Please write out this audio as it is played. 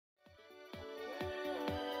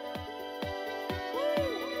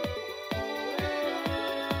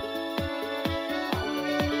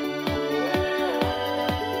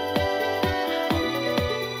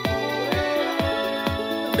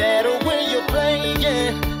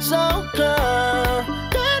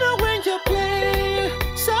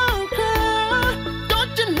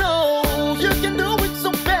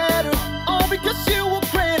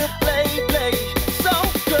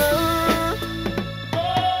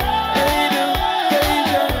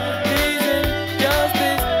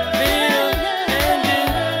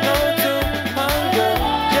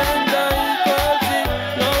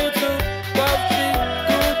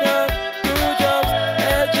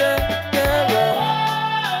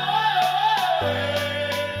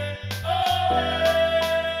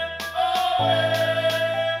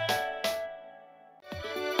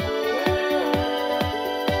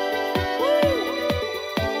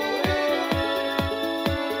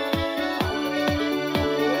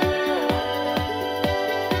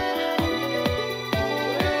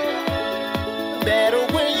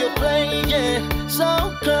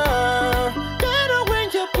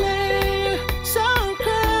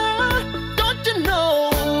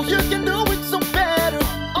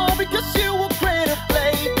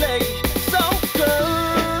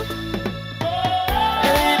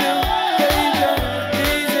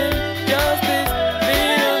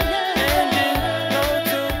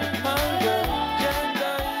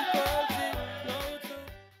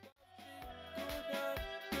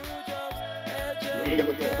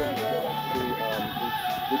together.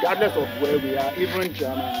 Regardless of where we are, even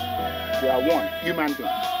German, we are one human being.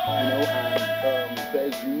 And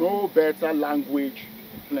there's no better language.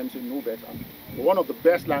 Let me say no better. But one of the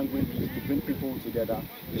best languages to bring people together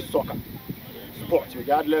is soccer, sports,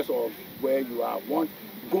 regardless of where you are. One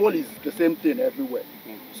goal is the same thing everywhere.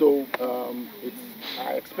 So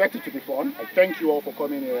I expect it to be fun. I thank you all for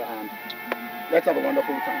coming here, and let's have a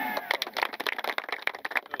wonderful time.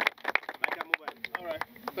 All right,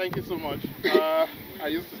 thank you so much. I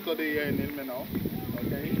used to study here in Ilmenau,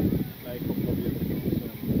 okay, like a couple of years ago. So,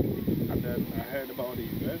 and then I heard about the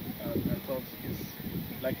event, and I thought it's,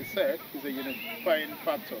 like you said, it's a unifying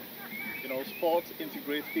factor. Sport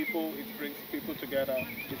integrates people, it brings people together,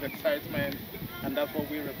 it's excitement, and that's what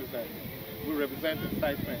we represent. We represent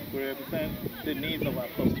excitement, we represent the needs of our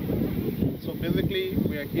customers. So basically,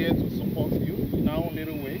 we are here to support you in our own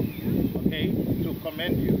little way, okay, to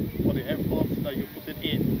commend you for the efforts that you put it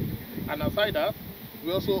in. And aside that,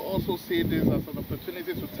 we also see this as an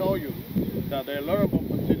opportunity to tell you that there are a lot of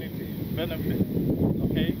opportunities, benefits,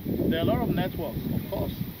 okay? There are a lot of networks, of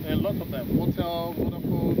course. There are a lot of them, hotel,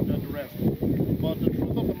 Vodafone, and the rest. But the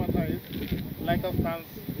truth of the matter is, Leica stands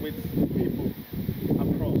with people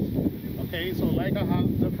across. Okay, so Leica has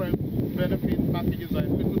different benefit packages that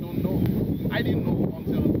people don't know. I didn't know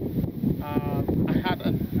until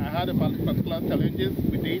I had a particular challenges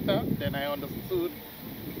with data. Then I understood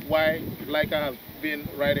why Leica has been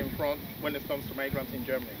right in front when it comes to migrants in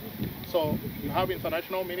Germany. So you have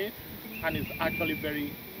international minutes, and it's actually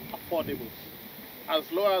very affordable. As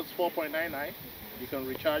low as 4.99, you can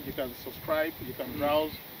recharge, you can subscribe, you can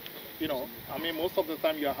browse. I mean, most of the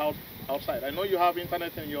time you're outside. I know you have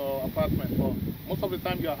internet in your apartment, but most of the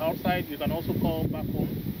time you're outside. You can also call back home.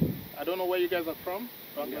 I don't know where you guys are from.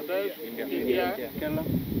 Bangladesh, India.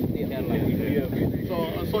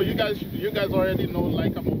 So you guys already know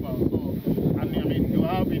Leica Mobile. So I mean, you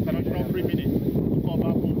have international free minutes to call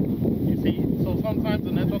back home. You see, so sometimes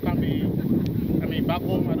the network can be. I mean, back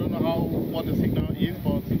home, I don't know what the signal is,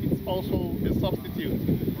 but it's also a substitute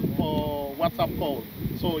for WhatsApp calls.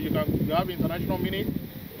 So you have international minutes,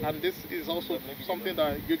 and this is also something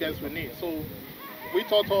that you guys will need. So we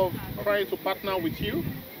thought of trying to partner with you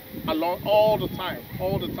along all the time.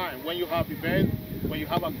 When you have events, when you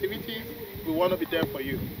have activities, we want to be there for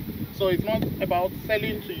you. So it's not about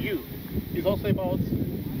selling to you. It's also about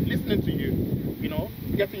listening to you,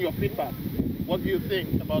 getting your feedback. What do you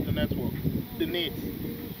think about the network, the needs?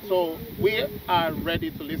 So we are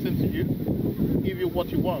ready to listen to you, give you what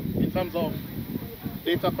you want in terms of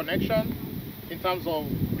data connection, in terms of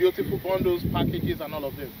beautiful bundles, packages, and all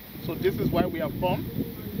of this. So this is why we have come,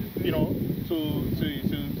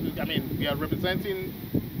 I mean, we are representing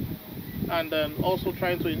and then also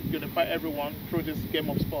trying to unify everyone through this game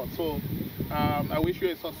of sport. So I wish you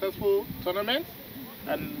a successful tournament,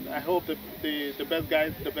 and I hope the best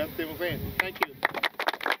guys, the best teams win. Thank you.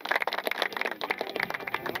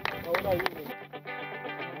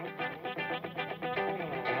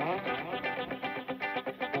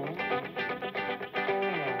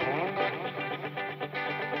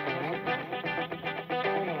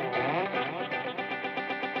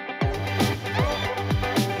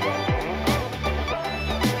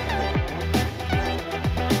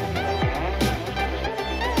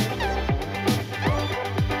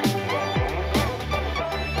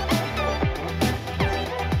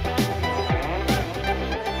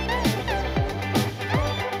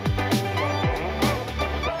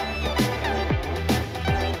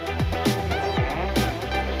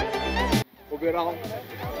 Overall,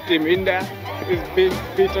 Team India is being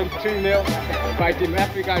beaten 3-0 by Team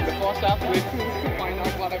Africa in the first half. Let's find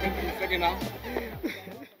out what happened in the second half.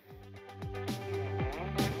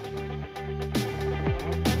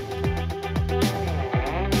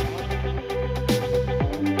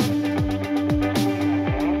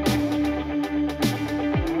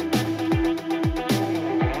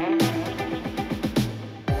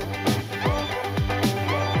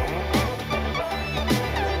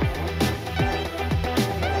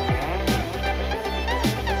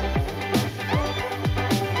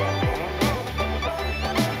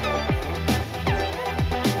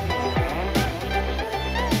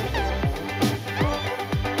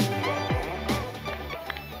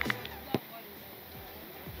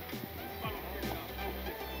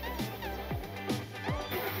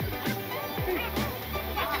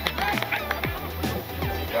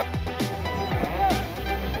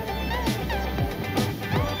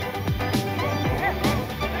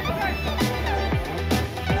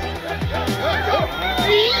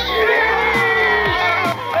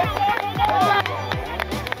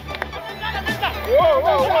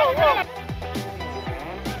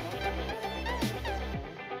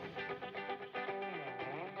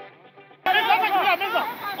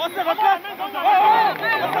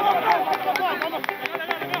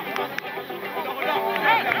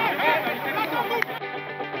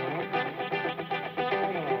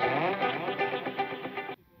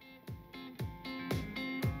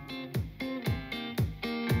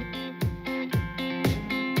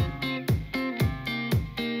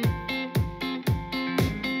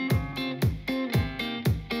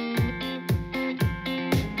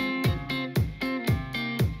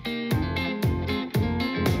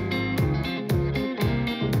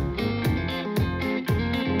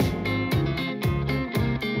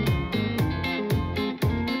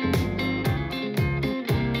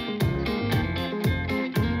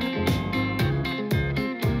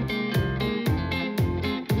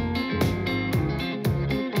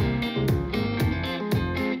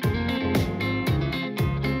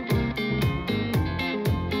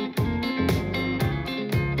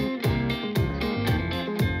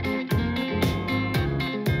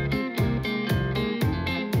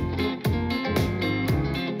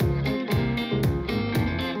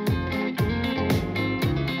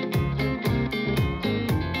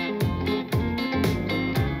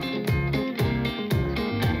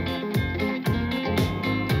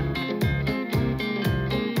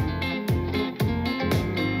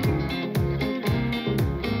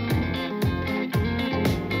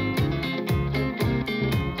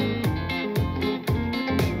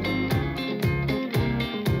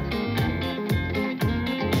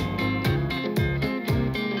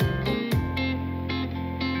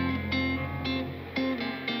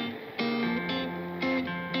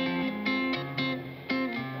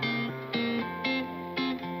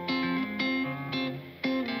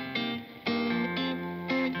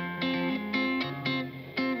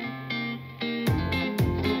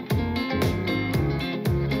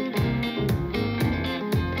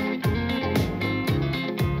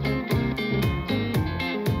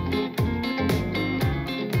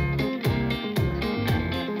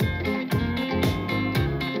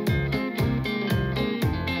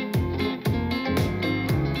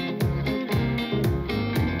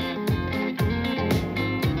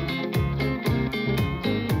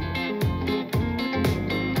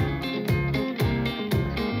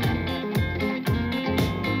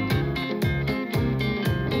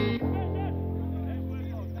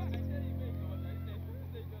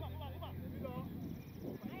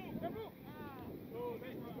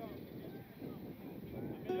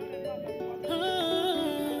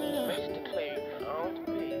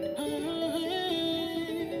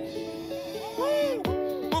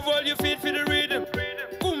 All you feed for the rhythm.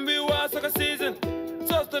 Kumbi was like a season.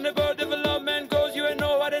 Sustainable development goals, you ain't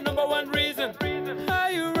know what the #1 reason.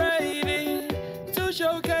 Are you ready to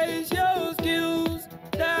showcase your skills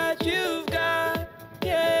that you've got?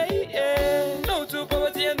 Yeah, yeah. No to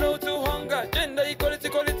poverty and no to hunger. Gender equality,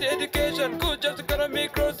 quality education. Good jobs,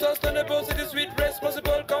 economic growth, sustainable cities with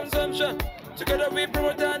responsible consumption. Together we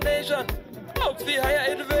promote our nation. Hope for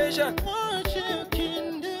higher innovation. What you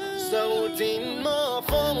can do. So team more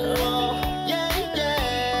for more. Yeah,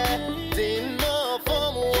 yeah. Team more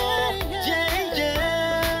for more. Yeah,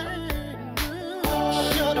 yeah.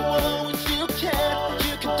 Show the world what you can.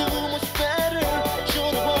 You can do much better. Show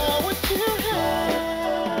the world what you have.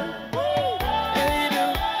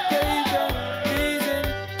 Education, reason,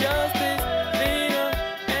 justice, freedom,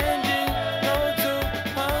 engine, no to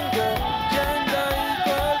hunger, gender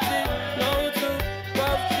equality, no to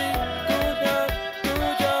poverty, good health,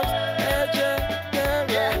 good jobs,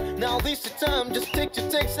 yeah. Now this the time, just take your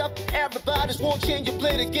takes up. Everybody's watching you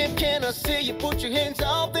play the game. Can I see you put your hands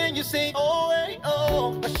out? Then you say, oh, hey,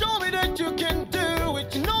 oh. Now show me that you can do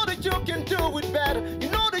it. You know that you can do it better. You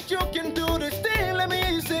know that you can do this thing. Let me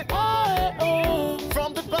hear you say, oh, hey, oh.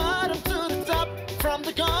 From the bottom to the top, from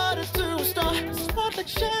the garden to a star. Spotlight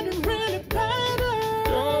shining really brighter.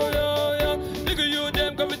 Yo, yo, yo. Look at you,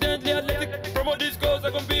 them confidently athletic. Promote these goals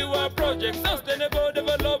that can be our project. Sustainable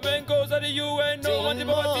development goals of the UN. No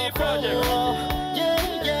anti-poverty project.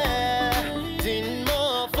 Yeah, yeah. Tin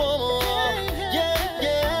more for more. Yeah,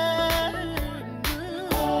 yeah.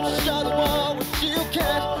 Show the world what you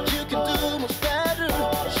can. You can do much better.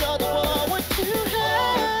 Show the world what you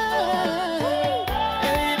have.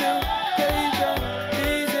 Education,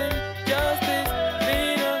 reason, justice,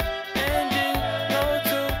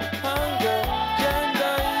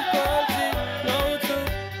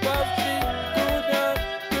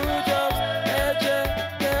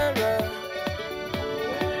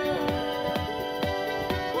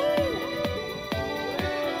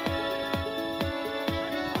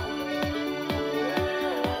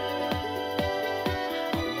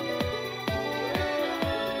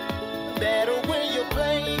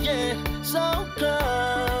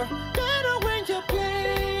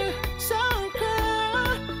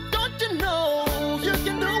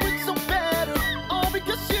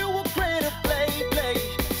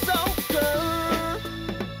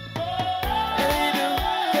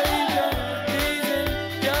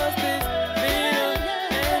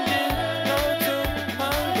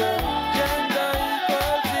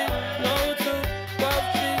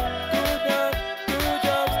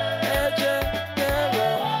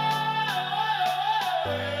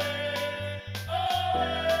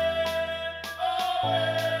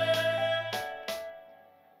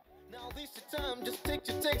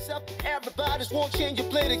 Everybody's won't change, you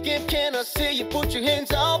play the game, can I see you put your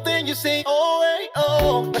hands out, then you say, oh, hey,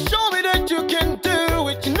 oh. Now show me that you can do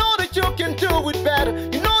it, you know that you can do it better,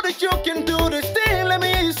 you know that you can do this thing, let me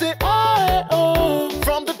hear you say, oh, hey, oh.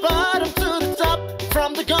 From the bottom to the top,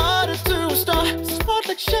 from the garden to